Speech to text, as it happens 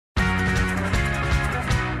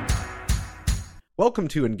Welcome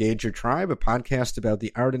to Engage Your Tribe, a podcast about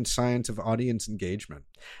the art and science of audience engagement.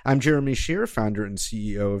 I'm Jeremy Shear, founder and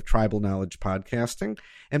CEO of Tribal Knowledge Podcasting,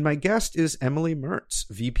 and my guest is Emily Mertz,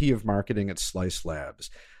 VP of Marketing at Slice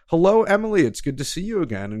Labs. Hello, Emily. It's good to see you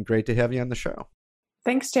again and great to have you on the show.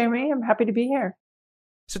 Thanks, Jeremy. I'm happy to be here.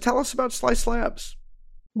 So tell us about Slice Labs.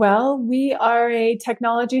 Well, we are a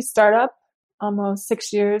technology startup, almost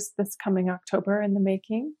 6 years this coming October in the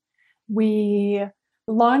making. We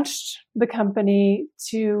launched the company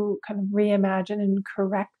to kind of reimagine and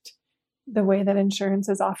correct the way that insurance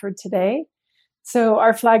is offered today. So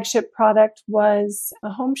our flagship product was a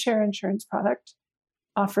home share insurance product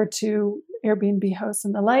offered to Airbnb hosts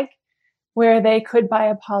and the like, where they could buy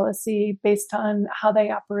a policy based on how they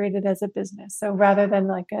operated as a business. So rather than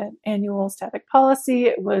like an annual static policy,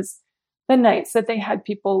 it was the nights that they had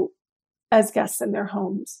people as guests in their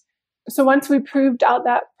homes. So once we proved out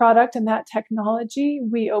that product and that technology,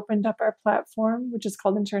 we opened up our platform, which is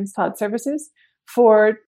called Insurance Cloud Services,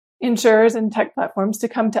 for insurers and tech platforms to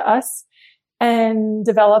come to us and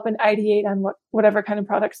develop and ideate on whatever kind of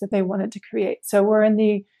products that they wanted to create. So we're in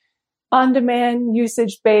the on-demand,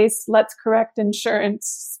 usage-based, let's correct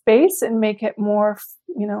insurance space and make it more,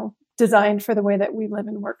 designed for the way that we live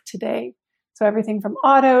and work today. So everything from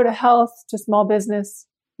auto to health to small business,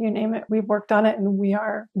 you name it, we've worked on it and we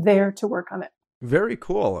are there to work on it. Very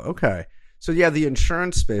cool. Okay. So yeah, the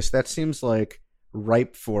insurance space, that seems like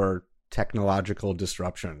ripe for technological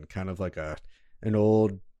disruption, kind of like an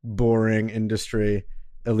old, boring industry.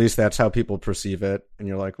 At least that's how people perceive it. And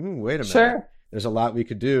you're like, wait a minute. Sure. There's a lot we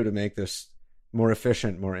could do to make this more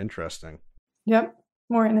efficient, more interesting. Yep.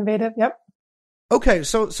 More innovative. Yep. Okay.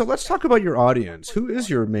 So let's talk about your audience. Who is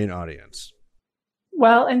your main audience?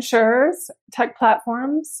 Well, insurers, tech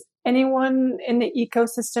platforms, anyone in the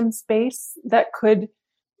ecosystem space that could,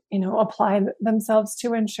 apply themselves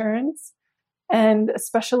to insurance, and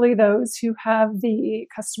especially those who have the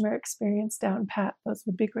customer experience down pat. Those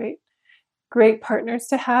would be great partners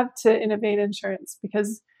to have to innovate insurance,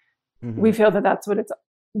 because we feel that that's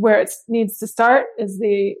where it needs to start, is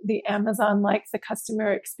the Amazon-like, the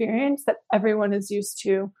customer experience that everyone is used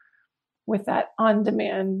to with that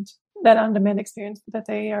on-demand experience that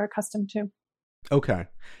they are accustomed to. Okay.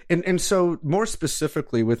 And so more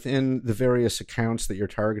specifically within the various accounts that you're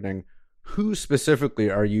targeting, who specifically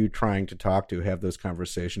are you trying to talk to, have those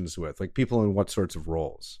conversations with? Like people in what sorts of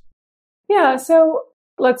roles? Yeah. So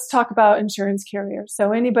let's talk about insurance carriers.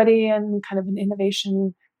 So anybody in kind of an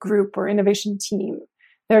innovation group or innovation team,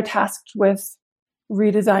 they're tasked with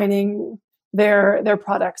redesigning their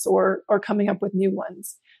products or coming up with new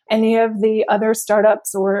ones. Any of the other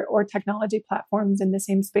startups or technology platforms in the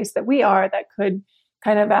same space that we are that could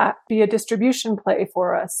kind of be a distribution play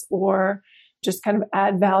for us, or just kind of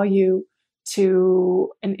add value to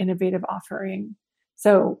an innovative offering.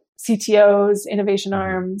 So CTOs, innovation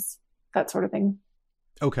arms, that sort of thing.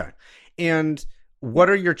 Okay. And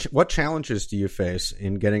what challenges do you face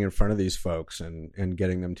in getting in front of these folks and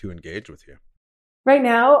getting them to engage with you? Right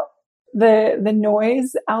now, the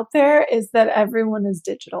noise out there is that everyone is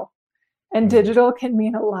digital, and digital can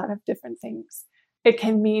mean a lot of different things. It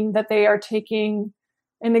can mean that they are taking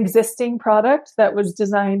an existing product that was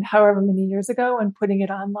designed however many years ago and putting it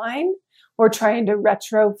online, or trying to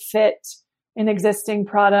retrofit an existing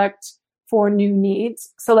product for new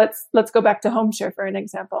needs. So let's go back to home share for an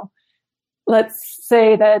example. Let's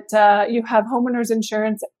say that you have homeowners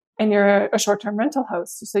insurance and you're a short-term rental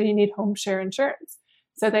host, so you need home share insurance.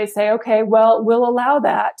 So they say, okay, well, we'll allow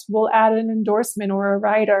that. We'll add an endorsement or a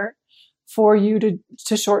rider for you to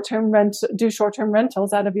do short-term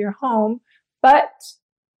rentals out of your home, but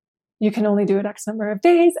you can only do it X number of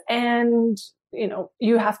days, and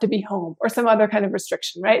you have to be home, or some other kind of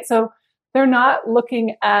restriction, right? So they're not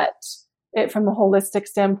looking at it from a holistic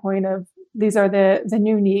standpoint of these are the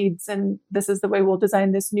new needs and this is the way we'll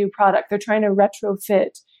design this new product. They're trying to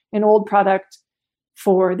retrofit an old product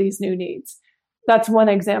for these new needs. That's one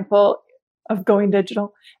example of going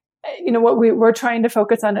digital. What we're trying to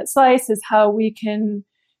focus on at Slice is how we can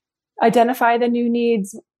identify the new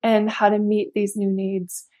needs and how to meet these new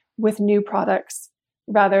needs with new products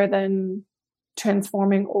rather than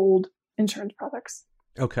transforming old insurance products.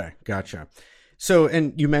 Okay, gotcha. So,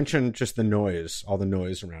 and you mentioned just the noise, all the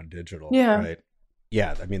noise around digital, right?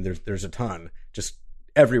 Yeah, I mean, there's a ton just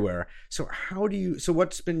everywhere. So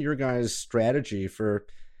what's been your guys' strategy for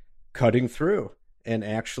cutting through and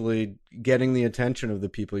actually getting the attention of the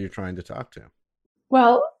people you're trying to talk to?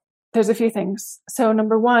 Well, there's a few things. So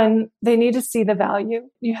number one, they need to see the value.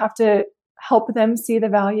 You have to help them see the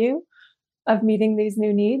value of meeting these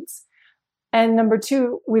new needs. And number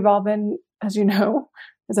two, we've all been, as you know,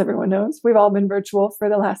 as everyone knows. We've all been virtual for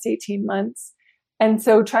the last 18 months. And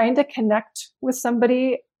so trying to connect with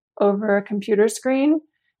somebody over a computer screen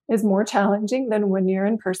is more challenging than when you're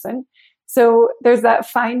in person. So there's that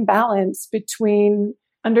fine balance between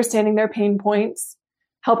understanding their pain points,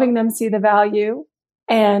 helping them see the value,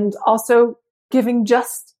 and also giving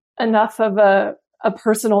just enough of a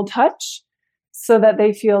personal touch so that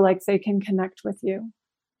they feel like they can connect with you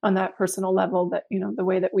on that personal level that, the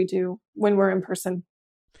way that we do when we're in person.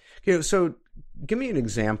 Okay, so give me an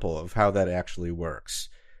example of how that actually works.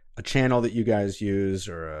 A channel that you guys use,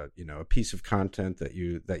 or a piece of content that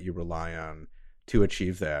you rely on to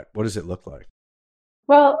achieve that. What does it look like?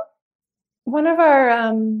 Well, one of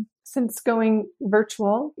our since going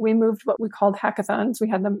virtual, we moved what we called hackathons. We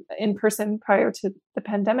had them in person prior to the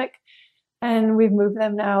pandemic, and we've moved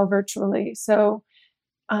them now virtually. So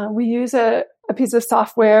we use a piece of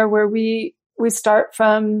software where we start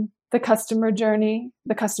from the customer journey,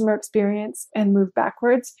 the customer experience, and move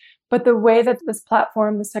backwards. But the way that this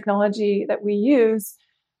platform, this technology that we use,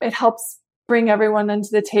 it helps bring everyone into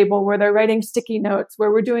the table where they're writing sticky notes, where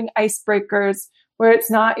we're doing icebreakers, where it's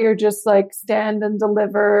not you're just like stand and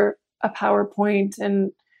deliver a PowerPoint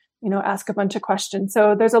and, ask a bunch of questions.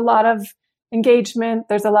 So there's a lot of engagement.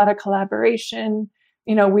 There's a lot of collaboration.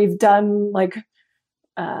 We've done like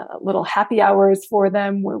little happy hours for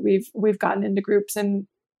them where we've gotten into groups and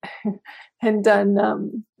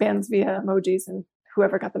done bands via emojis and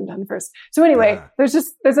whoever got them done first. So anyway, there's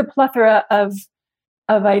a plethora of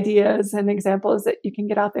ideas and examples that you can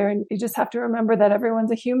get out there, and you just have to remember that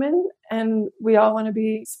everyone's a human and we all want to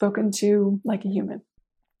be spoken to like a human.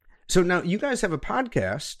 So now you guys have a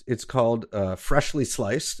podcast. It's called Freshly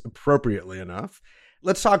Sliced, appropriately enough.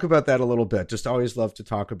 Let's talk about that a little bit. Just always love to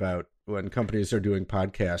talk about when companies are doing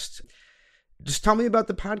podcasts. Just tell me about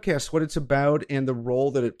the podcast, what it's about, and the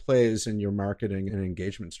role that it plays in your marketing and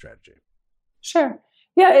engagement strategy. Sure.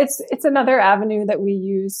 Yeah, it's another avenue that we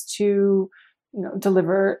use to,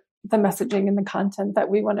 deliver the messaging and the content that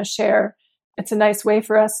we want to share. It's a nice way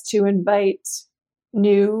for us to invite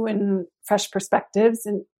new and fresh perspectives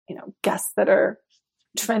and, guests that are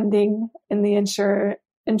trending in the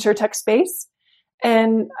insurtech space.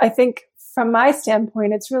 And I think from my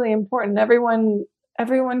standpoint, it's really important.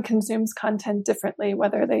 Everyone consumes content differently,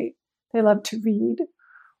 whether they love to read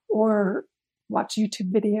or watch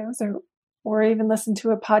YouTube videos or even listen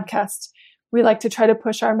to a podcast. We like to try to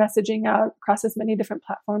push our messaging out across as many different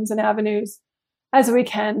platforms and avenues as we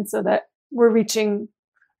can so that we're reaching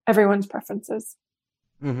everyone's preferences.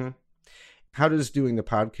 Mm-hmm. How does doing the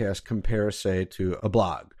podcast compare, say, to a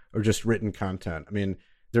blog or just written content? I mean,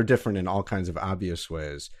 they're different in all kinds of obvious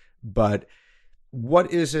ways, but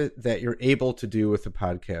what is it that you're able to do with a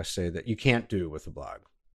podcast, say, that you can't do with a blog?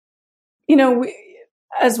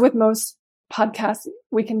 As with most podcasts,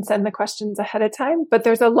 we can send the questions ahead of time, but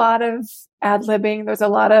there's a lot of ad-libbing. There's a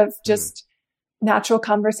lot of just natural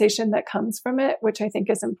conversation that comes from it, which I think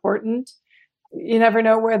is important. You never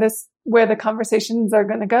know where the conversations are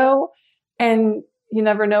going to go, and you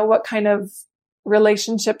never know what kind of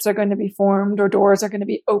relationships are going to be formed or doors are going to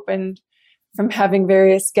be opened from having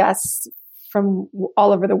various guests from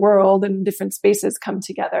all over the world and different spaces come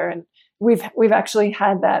together. And we've actually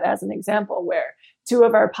had that as an example where two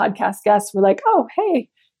of our podcast guests were like, "Oh, hey,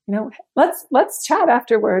 let's chat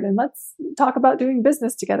afterward and let's talk about doing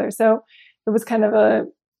business together." So it was kind of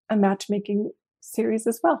a matchmaking series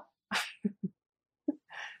as well.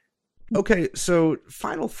 Okay, so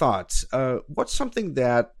final thoughts. What's something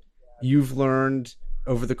that you've learned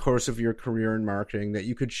over the course of your career in marketing that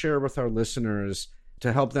you could share with our listeners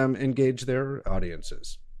to help them engage their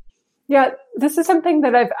audiences? Yeah, this is something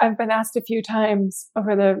that I've been asked a few times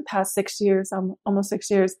over the past 6 years, almost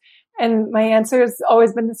 6 years. And my answer has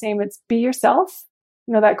always been the same. It's be yourself.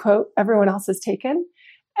 That quote everyone else has taken.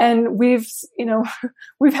 And we've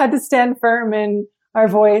had to stand firm in our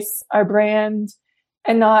voice, our brand,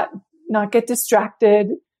 and not get distracted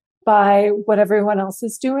by what everyone else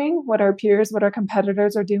is doing, what our peers, what our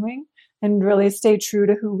competitors are doing, and really stay true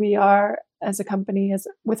to who we are as a company,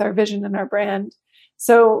 with our vision and our brand.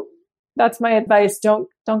 So that's my advice. Don't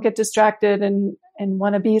get distracted and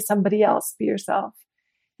want to be somebody else. Be yourself.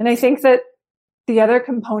 And I think that the other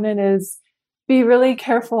component is be really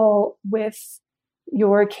careful with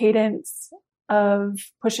your cadence of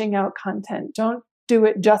pushing out content. Don't do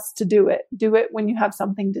it just to do it. Do it when you have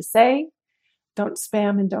something to say. Don't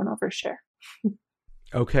spam and don't overshare.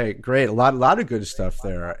 Okay, great. A lot of good stuff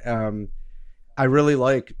there. I really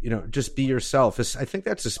like, just be yourself. I think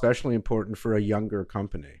that's especially important for a younger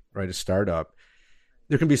company, right? A startup.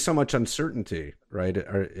 There can be so much uncertainty, right?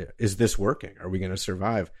 Is this working? Are we going to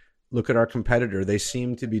survive? look at our competitor. They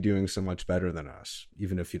seem to be doing so much better than us,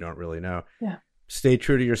 even if you don't really know. Yeah. Stay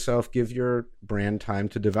true to yourself. Give your brand time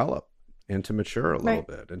to develop and to mature a little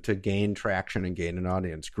bit and to gain traction and gain an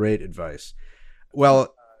audience. Great advice.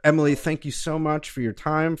 Well, Emily, thank you so much for your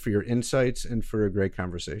time, for your insights, and for a great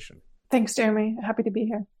conversation. Thanks, Jeremy. Happy to be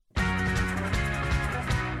here.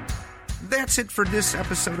 That's it for this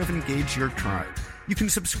episode of Engage Your Tribe. You can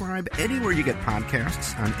subscribe anywhere you get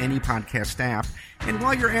podcasts on any podcast app. And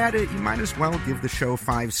while you're at it, you might as well give the show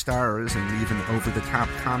 5 stars and leave an over-the-top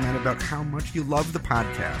comment about how much you love the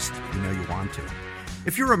podcast. You know you want to.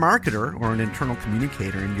 If you're a marketer or an internal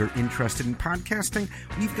communicator and you're interested in podcasting,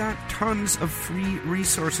 we've got tons of free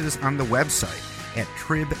resources on the website at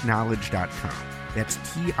tribknowledge.com. That's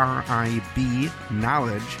TRIB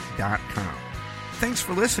knowledge.com. Thanks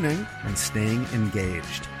for listening and staying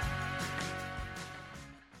engaged.